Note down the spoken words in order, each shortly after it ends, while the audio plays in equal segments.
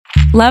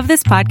Love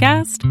this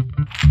podcast?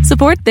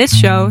 Support this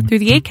show through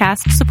the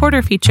Acast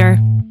supporter feature.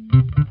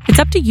 It's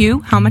up to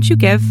you how much you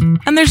give,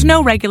 and there's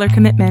no regular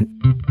commitment.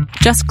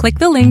 Just click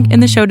the link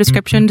in the show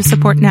description to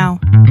support now.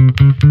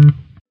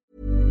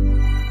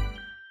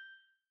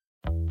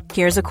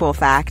 Here's a cool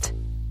fact.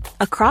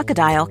 A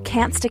crocodile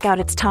can't stick out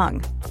its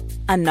tongue.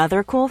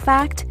 Another cool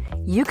fact,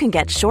 you can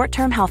get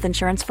short-term health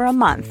insurance for a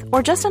month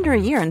or just under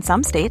a year in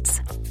some states.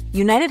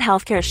 United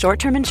Healthcare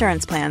short-term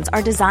insurance plans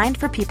are designed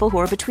for people who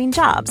are between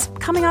jobs,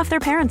 coming off their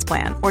parents'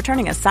 plan, or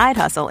turning a side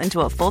hustle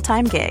into a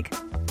full-time gig.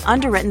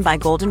 Underwritten by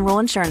Golden Rule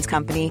Insurance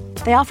Company,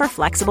 they offer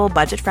flexible,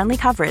 budget-friendly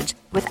coverage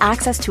with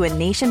access to a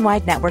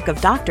nationwide network of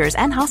doctors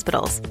and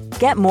hospitals.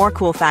 Get more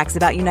cool facts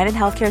about United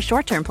Healthcare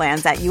short-term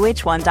plans at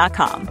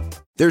uh1.com.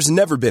 There's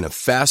never been a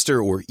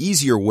faster or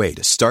easier way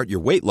to start your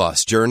weight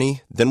loss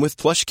journey than with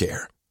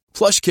PlushCare.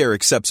 PlushCare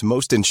accepts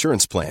most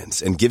insurance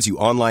plans and gives you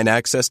online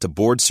access to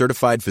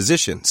board-certified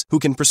physicians who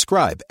can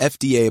prescribe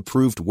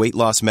FDA-approved weight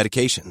loss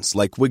medications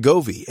like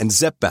Wegovy and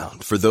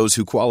Zepbound for those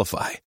who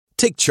qualify.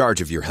 Take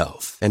charge of your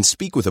health and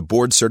speak with a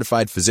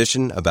board-certified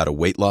physician about a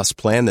weight loss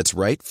plan that's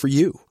right for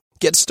you.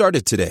 Get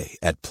started today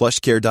at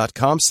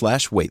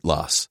plushcare.com/weight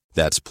loss.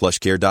 That's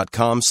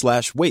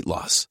plushcare.com/weight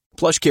loss.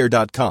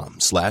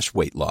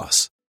 plushcare.com/weight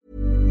loss.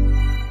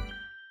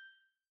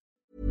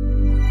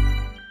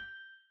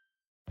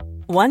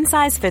 One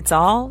size fits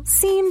all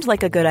seemed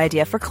like a good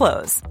idea for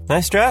clothes.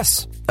 Nice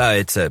dress.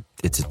 It's a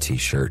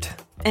t-shirt.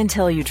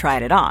 Until you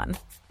tried it on.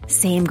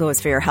 Same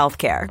goes for your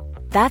healthcare.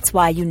 That's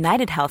why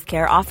United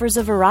Healthcare offers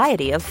a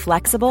variety of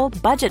flexible,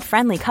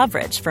 budget-friendly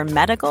coverage for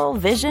medical,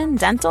 vision,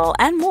 dental,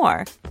 and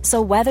more.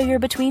 So whether you're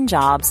between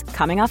jobs,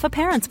 coming off a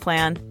parent's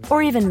plan,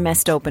 or even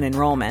missed open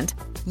enrollment,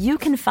 you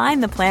can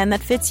find the plan that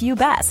fits you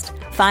best.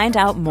 Find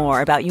out more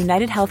about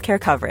United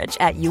Healthcare coverage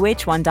at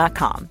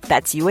uh1.com.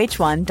 That's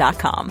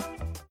uh1.com.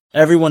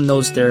 Everyone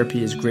knows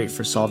therapy is great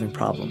for solving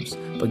problems,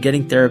 but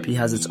getting therapy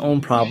has its own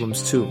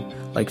problems too,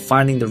 like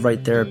finding the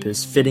right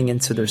therapist, fitting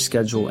into their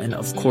schedule, and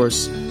of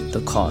course,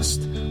 the cost.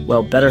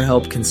 Well,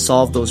 BetterHelp can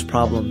solve those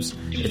problems.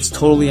 It's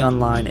totally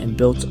online and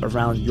built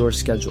around your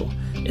schedule.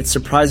 It's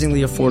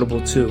surprisingly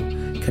affordable too.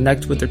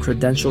 Connect with a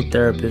credentialed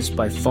therapist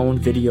by phone,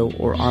 video,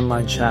 or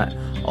online chat,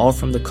 all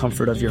from the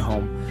comfort of your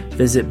home.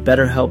 Visit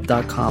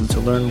BetterHelp.com to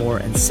learn more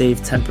and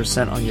save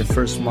 10% on your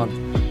first month.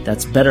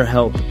 That's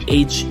BetterHelp,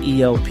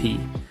 H-E-L-P.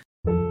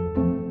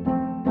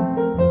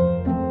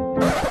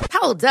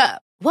 Hold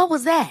up. What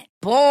was that?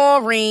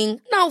 Boring.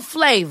 No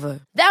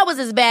flavor. That was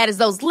as bad as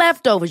those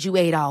leftovers you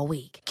ate all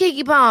week.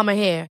 Keke Palmer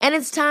here, and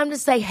it's time to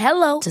say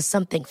hello to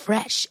something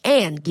fresh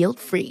and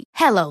guilt-free.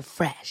 Hello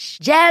Fresh.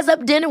 Jazz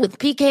up dinner with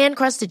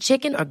pecan-crusted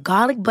chicken or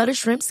garlic butter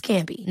shrimp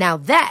scampi. Now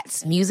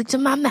that's music to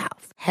my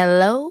mouth.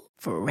 Hello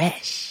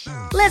Fresh.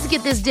 Let's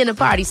get this dinner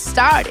party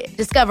started.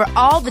 Discover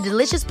all the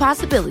delicious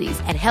possibilities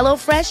at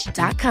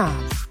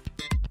hellofresh.com.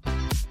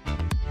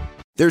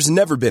 There's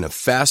never been a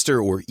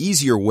faster or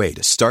easier way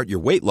to start your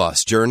weight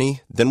loss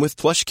journey than with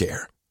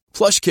PlushCare.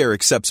 PlushCare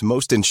accepts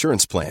most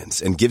insurance plans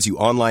and gives you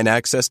online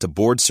access to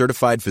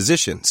board-certified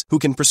physicians who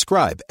can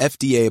prescribe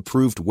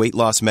FDA-approved weight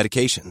loss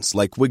medications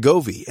like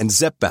Wegovy and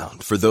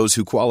Zepbound for those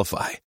who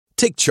qualify.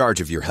 Take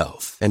charge of your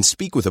health and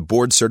speak with a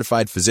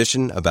board-certified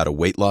physician about a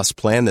weight loss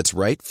plan that's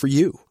right for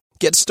you.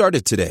 Get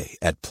started today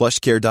at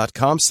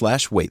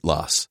plushcare.com/weight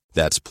loss.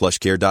 That's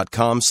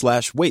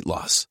plushcare.com/weight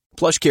loss.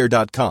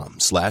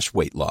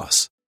 plushcare.com/weight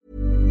loss.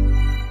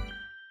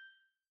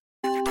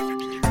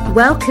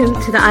 Welcome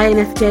to the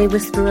INFJ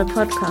Whisperer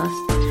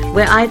podcast,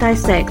 where I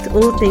dissect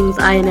all things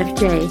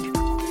INFJ.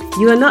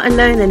 You are not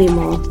alone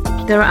anymore.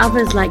 There are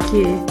others like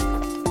you.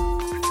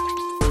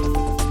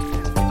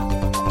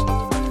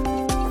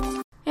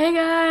 Hey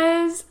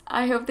guys!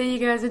 I hope that you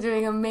guys are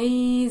doing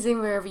amazing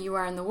wherever you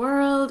are in the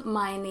world.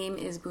 My name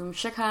is Boom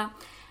Shikha,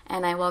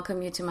 and I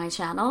welcome you to my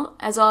channel.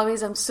 As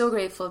always, I'm so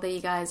grateful that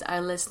you guys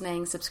are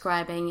listening,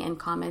 subscribing, and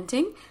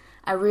commenting.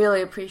 I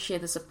really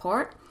appreciate the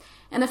support.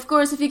 And of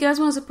course, if you guys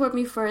want to support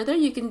me further,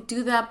 you can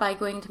do that by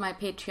going to my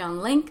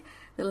Patreon link.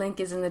 The link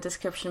is in the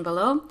description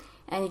below.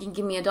 And you can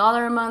give me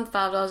 $1 a month,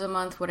 $5 a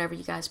month, whatever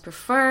you guys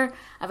prefer.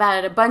 I've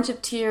added a bunch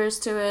of tiers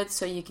to it,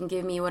 so you can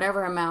give me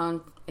whatever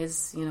amount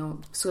is,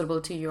 suitable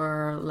to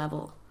your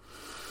level.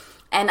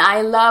 And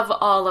I love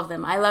all of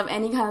them. I love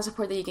any kind of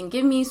support that you can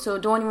give me, so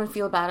don't even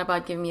feel bad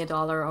about giving me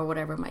 $1 or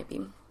whatever it might be.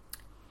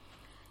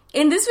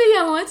 In this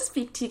video, I wanted to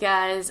speak to you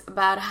guys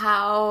about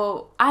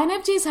how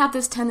INFJs have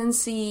this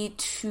tendency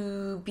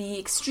to be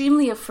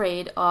extremely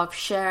afraid of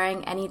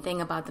sharing anything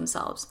about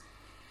themselves.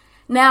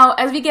 Now,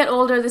 as we get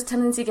older, this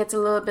tendency gets a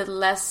little bit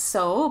less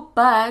so,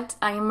 but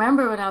I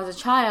remember when I was a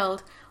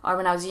child, or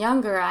when I was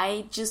younger,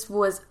 I just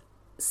was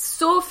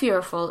so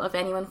fearful of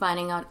anyone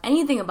finding out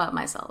anything about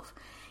myself.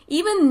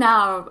 Even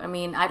now,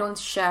 I don't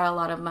share a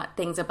lot of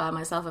things about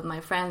myself with my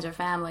friends or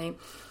family.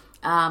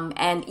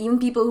 And even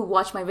people who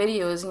watch my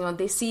videos,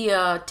 they see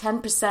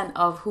 10%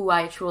 of who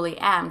I truly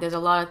am. There's a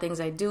lot of things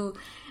I do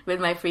with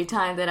my free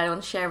time that I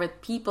don't share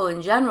with people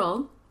in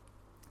general.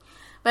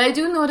 But I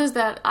do notice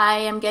that I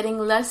am getting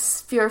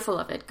less fearful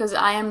of it because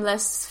I am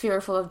less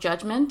fearful of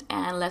judgment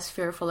and less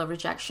fearful of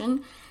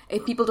rejection.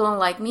 If people don't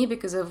like me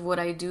because of what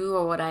I do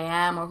or what I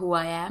am or who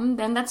I am,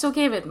 then that's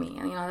okay with me.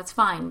 You know, that's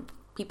fine.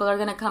 People are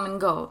going to come and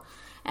go.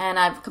 And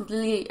I've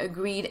completely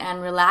agreed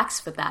and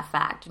relaxed with that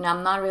fact. You know,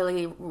 I'm not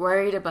really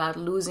worried about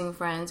losing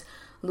friends,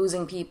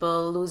 losing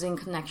people, losing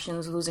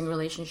connections, losing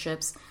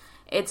relationships.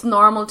 It's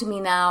normal to me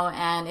now,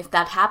 and if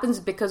that happens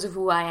because of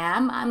who I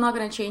am, I'm not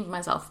going to change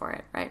myself for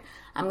it, right?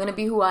 I'm going to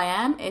be who I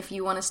am. If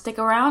you want to stick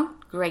around,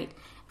 great.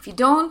 If you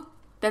don't,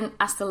 then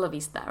hasta la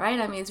vista, right?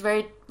 I mean, it's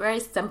very,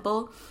 very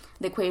simple,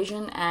 the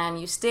equation,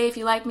 and you stay if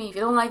you like me. If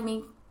you don't like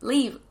me,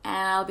 leave,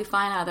 and I'll be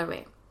fine either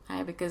way,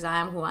 right? Because I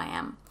am who I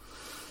am.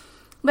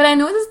 But I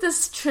noticed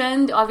this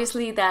trend,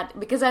 obviously, that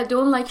because I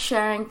don't like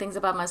sharing things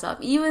about myself,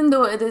 even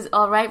though it is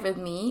all right with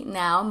me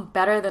now,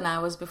 better than I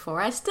was before,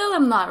 I still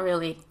am not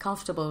really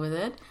comfortable with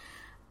it.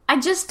 I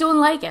just don't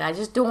like it. I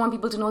just don't want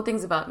people to know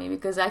things about me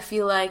because I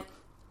feel like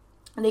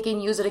they can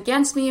use it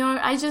against me, or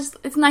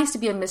it's nice to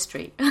be a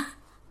mystery.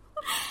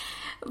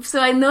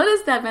 So I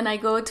noticed that when I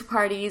go to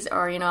parties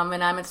or, you know,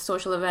 when I'm at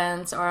social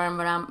events or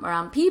when I'm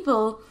around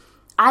people,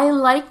 I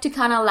like to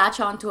kind of latch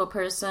on to a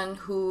person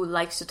who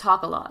likes to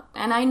talk a lot.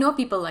 And I know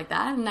people like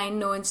that, and I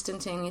know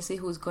instantaneously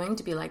who's going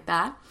to be like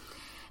that.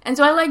 And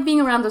so I like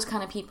being around those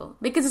kind of people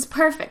because it's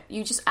perfect.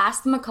 You just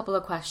ask them a couple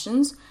of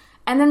questions,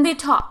 and then they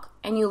talk,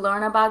 and you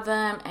learn about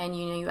them, and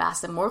you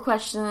ask them more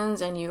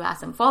questions, and you ask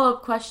them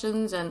follow-up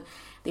questions, and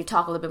they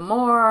talk a little bit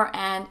more,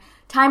 and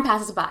time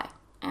passes by.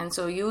 And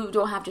so you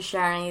don't have to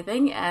share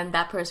anything, and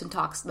that person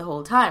talks the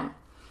whole time.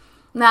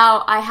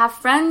 Now, I have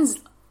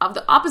friends of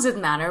the opposite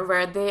manner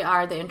where they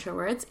are the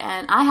introverts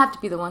and I have to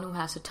be the one who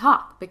has to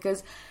talk,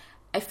 because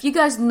if you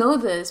guys know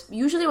this,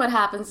 usually what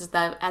happens is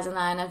that as an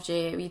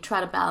INFJ, we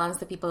try to balance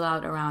the people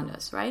out around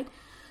us, right?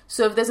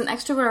 So if there's an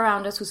extrovert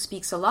around us who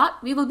speaks a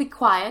lot, we will be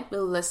quiet,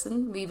 we'll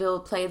listen, we will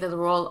play the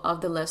role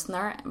of the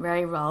listener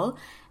very well,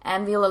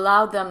 and we'll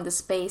allow them the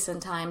space and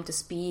time to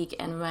speak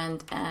and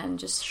vent and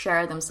just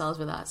share themselves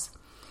with us.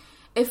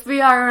 If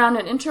we are around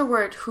an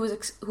introvert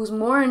who's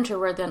more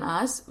introvert than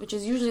us, which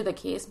is usually the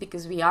case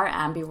because we are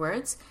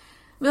ambiverts,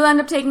 we'll end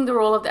up taking the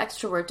role of the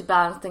extrovert to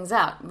balance things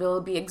out.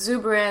 We'll be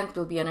exuberant,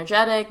 we'll be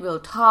energetic, we'll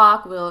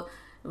talk,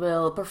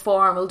 we'll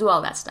perform, we'll do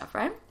all that stuff,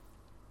 right?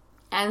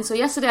 And so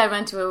yesterday I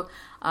went to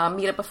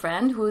meet up a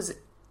friend who's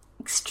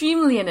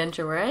extremely an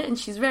introvert, and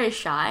she's very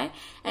shy,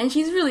 and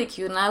she's really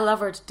cute, and I love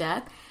her to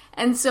death.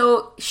 And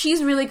so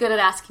she's really good at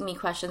asking me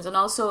questions, and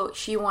also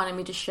she wanted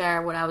me to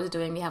share what I was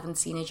doing. We haven't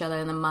seen each other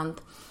in a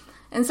month.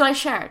 And so I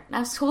shared. I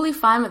was totally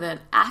fine with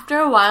it. After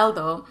a while,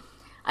 though,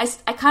 I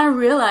kind of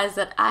realized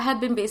that I had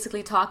been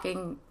basically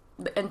talking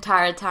the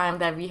entire time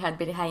that we had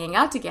been hanging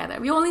out together.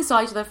 We only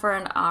saw each other for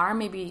an hour,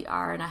 maybe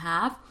hour and a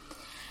half.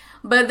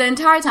 But the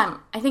entire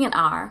time, I think an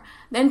hour,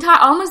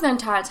 almost the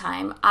entire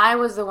time, I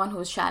was the one who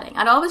was chatting.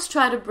 I'd always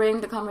try to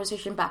bring the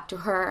conversation back to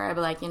her. I'd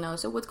be like,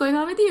 so what's going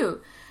on with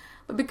you?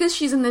 But because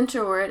she's an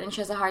introvert and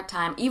she has a hard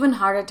time, even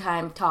harder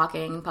time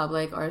talking in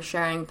public or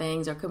sharing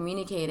things or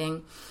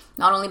communicating,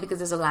 not only because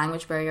there's a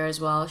language barrier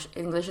as well,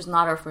 English is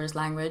not her first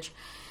language.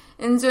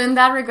 And so in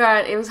that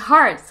regard, it was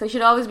hard. So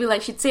she'd always be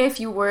like, she'd say a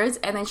few words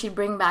and then she'd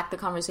bring back the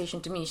conversation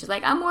to me. She's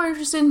like, I'm more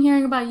interested in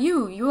hearing about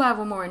you. You have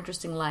a more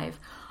interesting life.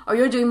 Or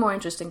you're doing more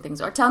interesting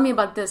things. Or tell me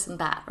about this and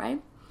that,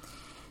 right?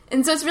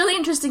 And so it's really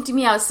interesting to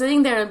me. I was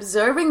sitting there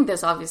observing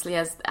this, obviously,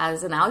 as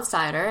an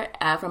outsider,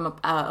 from an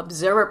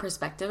observer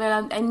perspective.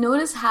 And I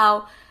noticed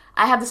how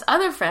I have this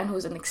other friend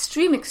who's an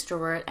extreme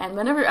extrovert. And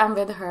whenever I'm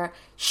with her,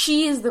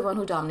 she is the one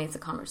who dominates the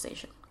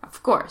conversation.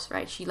 Of course,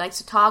 right? She likes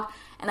to talk.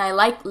 And I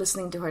like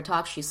listening to her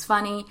talk. She's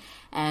funny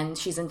and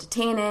she's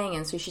entertaining.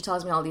 And so she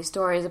tells me all these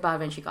stories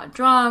about when she got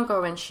drunk or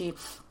when she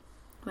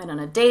went on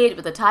a date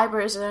with a Thai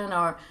person,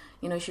 or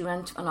she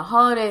went on a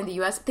holiday in the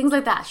U.S., things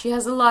like that. She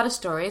has a lot of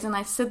stories, and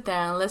I sit there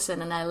and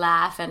listen, and I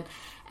laugh, and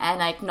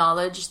I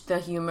acknowledge the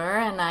humor,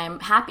 and I'm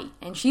happy.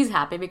 And she's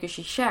happy because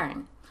she's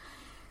sharing.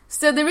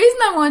 So the reason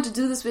I wanted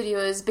to do this video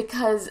is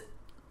because,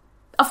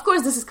 of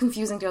course, this is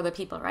confusing to other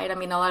people, right? I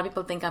mean, a lot of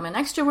people think I'm an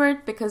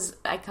extrovert because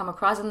I come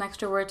across as an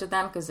extrovert to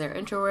them because they're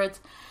introverts.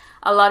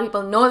 A lot of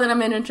people know that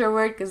I'm an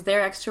introvert because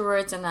they're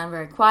extroverts, and I'm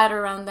very quiet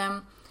around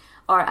them.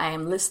 Or I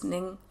am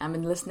listening. I'm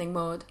in listening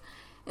mode.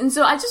 And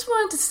so I just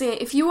wanted to say,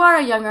 if you are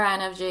a younger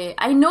INFJ,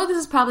 I know this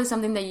is probably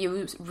something that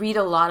you read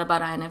a lot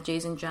about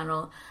INFJs in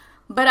general,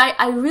 but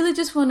I really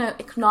just want to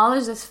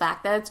acknowledge this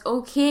fact that it's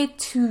okay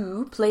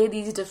to play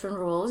these different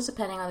roles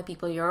depending on the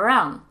people you're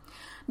around.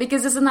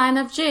 Because as an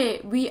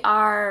INFJ, we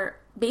are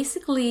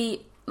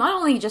basically not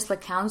only just a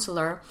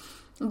counselor,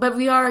 but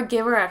we are a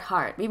giver at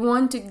heart. We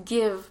want to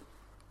give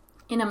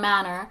in a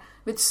manner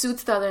which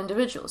suits the other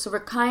individual. So we're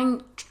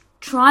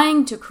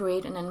trying to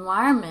create an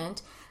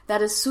environment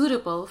that is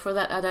suitable for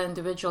that other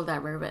individual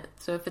that we're with.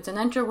 So if it's an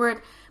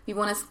introvert, we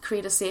want to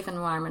create a safe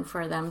environment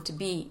for them to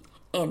be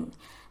in.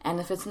 And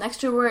if it's an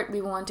extrovert,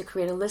 we want to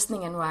create a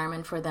listening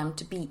environment for them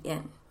to be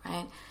in,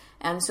 right?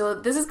 And so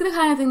this is the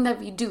kind of thing that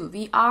we do.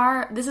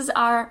 This is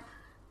our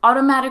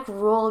automatic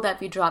role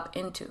that we drop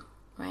into,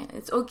 right?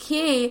 It's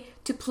okay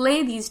to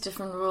play these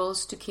different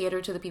roles to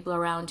cater to the people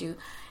around you.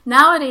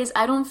 Nowadays,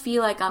 I don't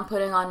feel like I'm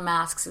putting on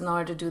masks in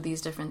order to do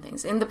these different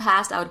things. In the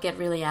past, I would get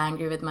really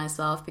angry with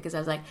myself because I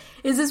was like,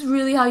 is this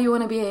really how you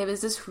want to behave?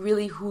 Is this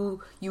really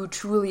who you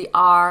truly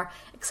are?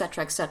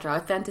 Etc., etc.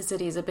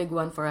 Authenticity is a big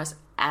one for us,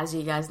 as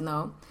you guys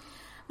know.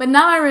 But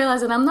now I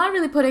realize that I'm not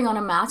really putting on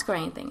a mask or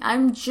anything.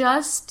 I'm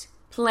just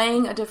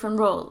playing a different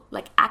role,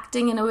 like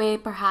acting in a way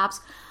perhaps,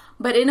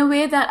 but in a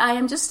way that I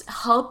am just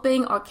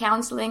helping or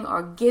counseling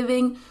or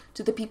giving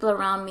to the people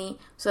around me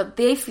so that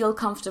they feel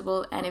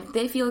comfortable. And if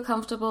they feel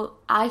comfortable,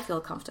 I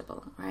feel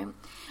comfortable, right?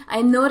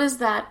 I notice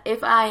that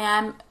if I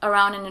am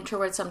around an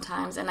introvert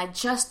sometimes and I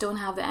just don't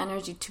have the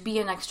energy to be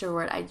an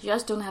extrovert, I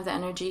just don't have the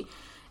energy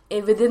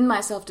within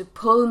myself to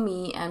pull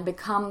me and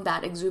become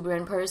that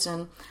exuberant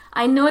person,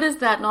 I notice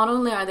that not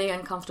only are they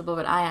uncomfortable,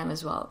 but I am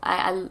as well.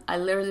 I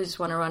literally just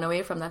want to run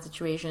away from that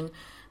situation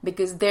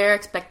because they're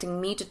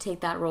expecting me to take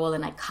that role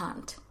and I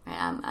can't.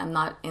 Right? I'm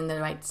not in the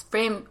right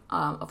frame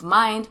of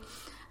mind.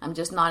 I'm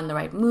just not in the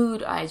right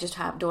mood. I just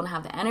don't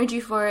have the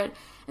energy for it.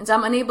 And so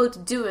I'm unable to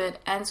do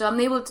it. And so I'm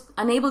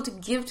unable to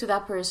give to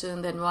that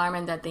person the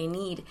environment that they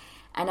need.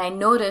 And I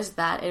notice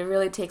that it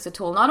really takes a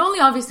toll, not only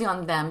obviously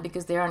on them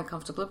because they're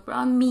uncomfortable, but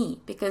on me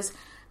because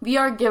we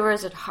are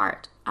givers at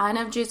heart.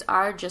 INFJs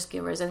are just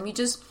givers, and we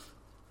just,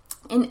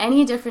 in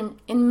many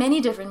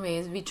different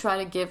ways, we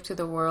try to give to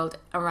the world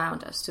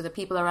around us, to the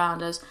people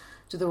around us,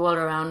 to the world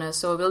around us.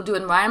 So we'll do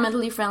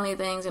environmentally friendly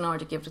things in order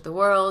to give to the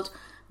world.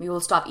 We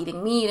will stop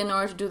eating meat in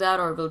order to do that,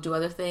 or we'll do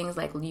other things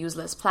like we'll use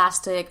less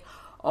plastic,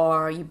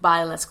 or you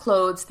buy less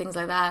clothes, things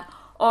like that.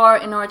 Or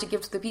in order to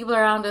give to the people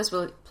around us,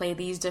 we'll play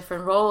these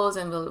different roles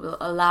and we'll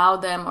allow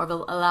them, or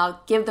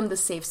give them the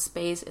safe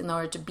space in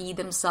order to be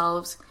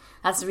themselves.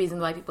 That's the reason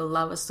why people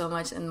love us so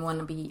much and want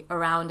to be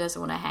around us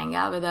and want to hang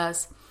out with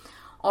us.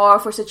 Or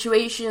for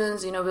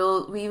situations, we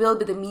will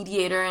be the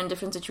mediator in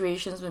different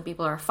situations when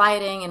people are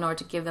fighting in order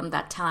to give them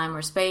that time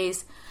or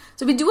space.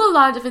 So we do a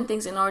lot of different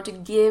things in order to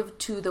give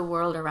to the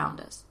world around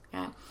us.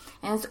 Okay?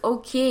 And it's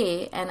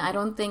okay, and I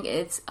don't think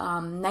it's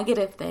a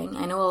negative thing.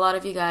 I know a lot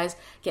of you guys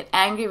get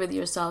angry with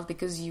yourself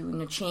because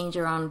you change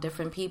around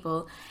different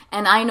people,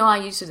 and I know I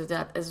used to do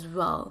that as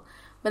well.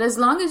 But as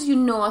long as you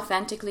know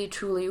authentically,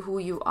 truly who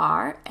you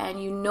are,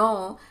 and you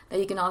know that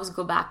you can always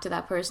go back to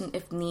that person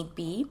if need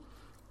be,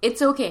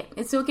 it's okay.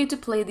 It's okay to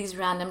play these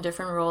random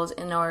different roles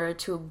in order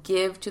to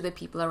give to the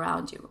people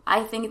around you.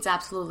 I think it's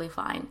absolutely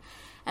fine.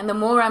 And the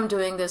more I'm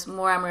doing this,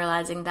 more I'm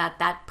realizing that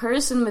that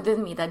person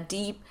within me, that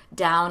deep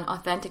down,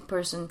 authentic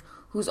person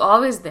who's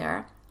always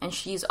there, and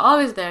she's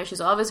always there,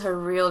 she's always her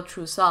real,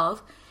 true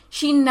self,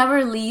 she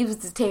never leaves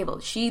the table.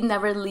 She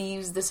never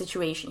leaves the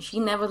situation. She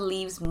never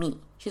leaves me.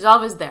 She's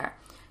always there.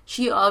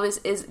 She always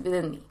is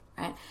within me,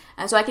 right?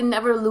 And so I can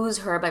never lose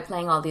her by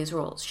playing all these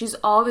roles. She's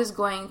always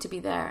going to be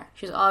there.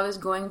 She's always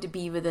going to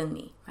be within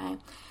me, right?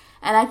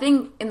 And I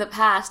think in the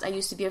past, I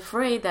used to be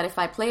afraid that if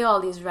I play all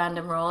these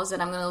random roles,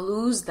 then I'm going to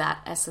lose that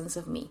essence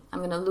of me. I'm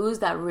going to lose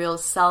that real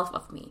self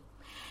of me.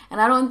 And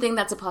I don't think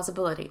that's a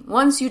possibility.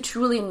 Once you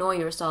truly know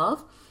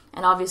yourself,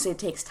 and obviously it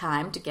takes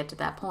time to get to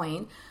that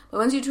point, but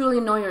once you truly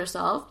know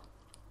yourself,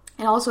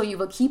 and also you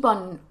will keep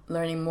on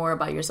learning more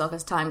about yourself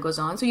as time goes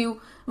on, so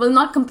you will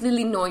not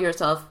completely know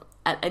yourself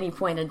at any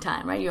point in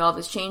time, right? You're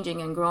always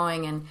changing and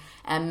growing and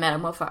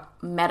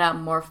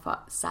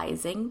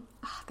metamorphosizing.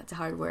 That's a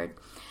hard word.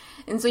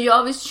 And so you're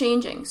always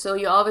changing. So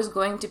you're always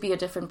going to be a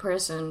different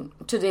person.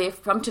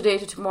 From today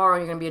to tomorrow,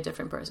 you're going to be a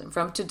different person.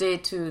 From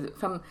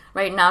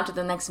right now to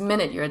the next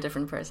minute, you're a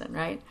different person,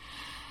 right?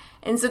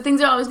 And so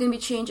things are always going to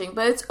be changing.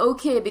 But it's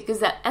okay because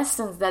that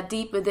essence, that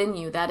deep within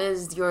you, that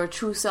is your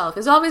true self,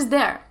 is always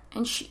there.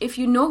 And if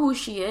you know who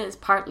she is,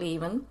 partly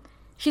even,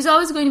 she's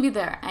always going to be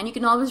there. And you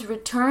can always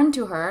return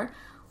to her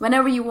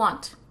whenever you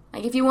want.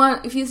 Like if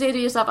you say to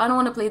yourself, I don't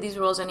want to play these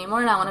roles anymore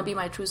and I want to be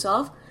my true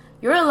self,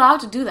 you're allowed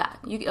to do that.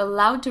 You're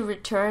allowed to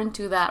return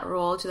to that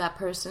role, to that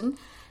person,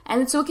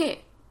 and it's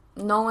okay.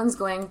 No one's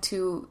going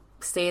to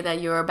say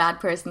that you're a bad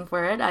person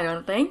for it, I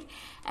don't think.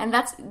 And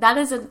that's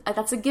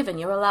a given.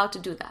 You're allowed to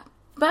do that.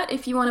 But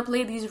if you want to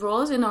play these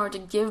roles in order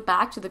to give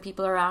back to the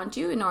people around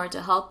you, in order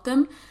to help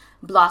them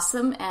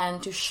blossom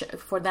and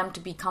for them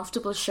to be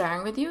comfortable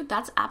sharing with you,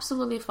 that's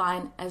absolutely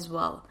fine as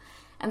well.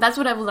 And that's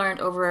what I've learned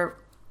over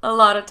a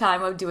lot of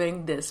time of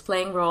doing this,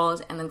 playing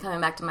roles and then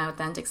coming back to my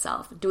authentic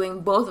self,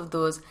 doing both of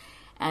those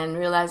and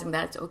realizing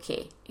that it's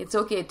okay. It's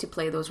okay to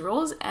play those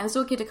roles and it's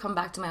okay to come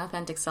back to my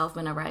authentic self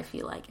whenever I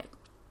feel like it.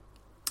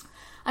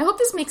 I hope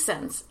this makes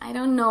sense. I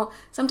don't know.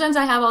 Sometimes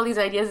I have all these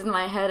ideas in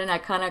my head and I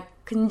kind of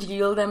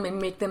congeal them and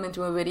make them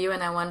into a video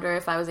and I wonder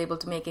if I was able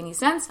to make any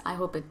sense. I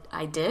hope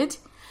I did.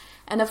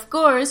 And of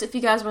course, if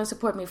you guys want to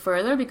support me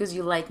further because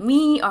you like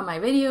me or my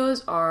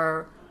videos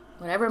or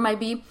whatever it might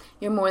be,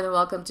 you're more than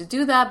welcome to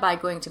do that by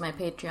going to my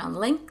Patreon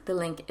link. The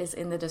link is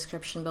in the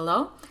description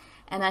below.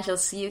 And I shall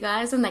see you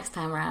guys the next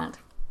time around.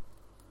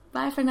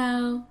 Bye for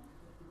now.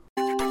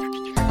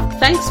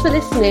 Thanks for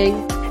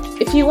listening.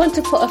 If you want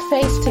to put a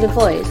face to the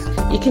voice,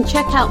 you can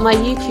check out my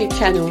YouTube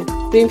channel,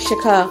 Boom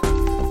Shikha.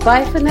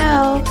 Bye for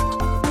now.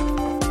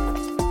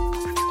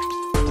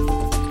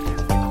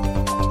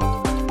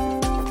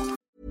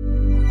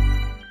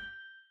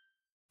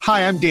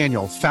 Hi, I'm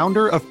Daniel,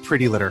 founder of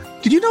Pretty Litter.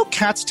 Did you know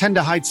cats tend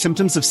to hide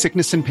symptoms of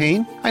sickness and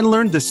pain? I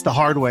learned this the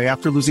hard way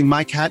after losing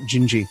my cat,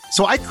 Gingy.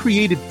 So I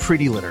created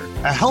Pretty Litter,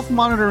 a health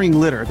monitoring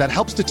litter that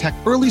helps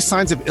detect early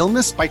signs of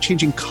illness by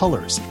changing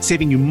colors,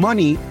 saving you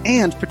money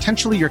and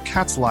potentially your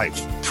cat's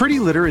life. Pretty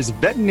Litter is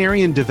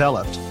veterinarian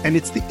developed, and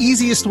it's the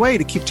easiest way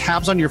to keep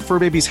tabs on your fur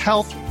baby's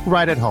health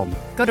right at home.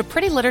 Go to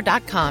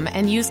prettylitter.com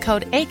and use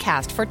code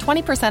ACAST for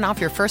 20%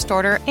 off your first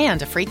order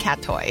and a free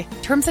cat toy.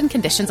 Terms and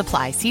conditions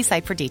apply. See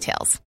site for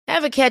details.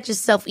 Ever catch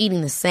yourself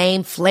eating the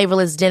same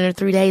flavorless dinner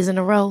 3 days in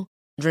a row?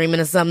 Dreaming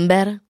of something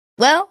better?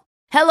 Well,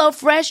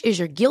 HelloFresh is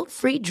your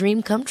guilt-free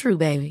dream come true,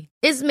 baby.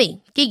 It's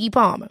me, Keke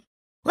Palmer.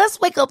 Let's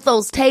wake up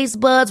those taste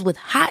buds with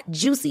hot,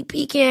 juicy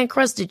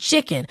pecan-crusted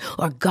chicken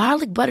or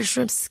garlic butter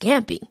shrimp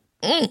scampi.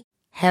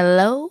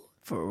 Hello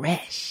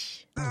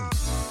Fresh.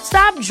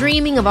 Stop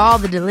dreaming of all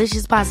the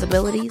delicious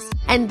possibilities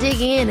and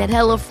dig in at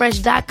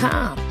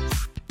HelloFresh.com.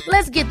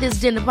 Let's get this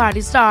dinner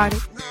party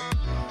started.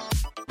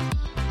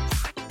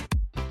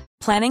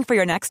 Planning for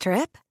your next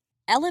trip?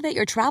 Elevate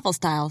your travel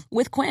style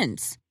with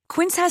Quince.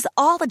 Quince has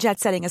all the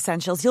jet-setting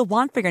essentials you'll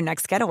want for your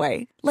next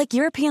getaway, like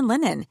European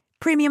linen,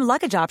 premium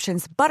luggage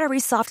options, buttery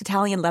soft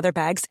Italian leather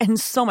bags, and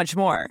so much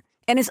more.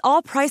 And is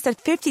all priced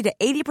at 50 to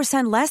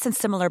 80% less than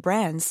similar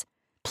brands.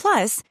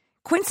 Plus,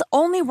 Quince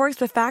only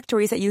works with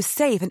factories that use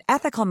safe and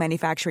ethical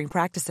manufacturing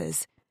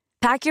practices.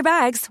 Pack your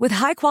bags with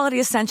high-quality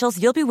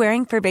essentials you'll be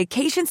wearing for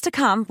vacations to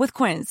come with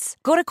Quince.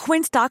 Go to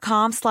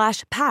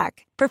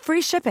quince.com/pack for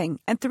free shipping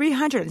and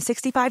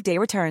 365-day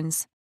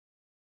returns.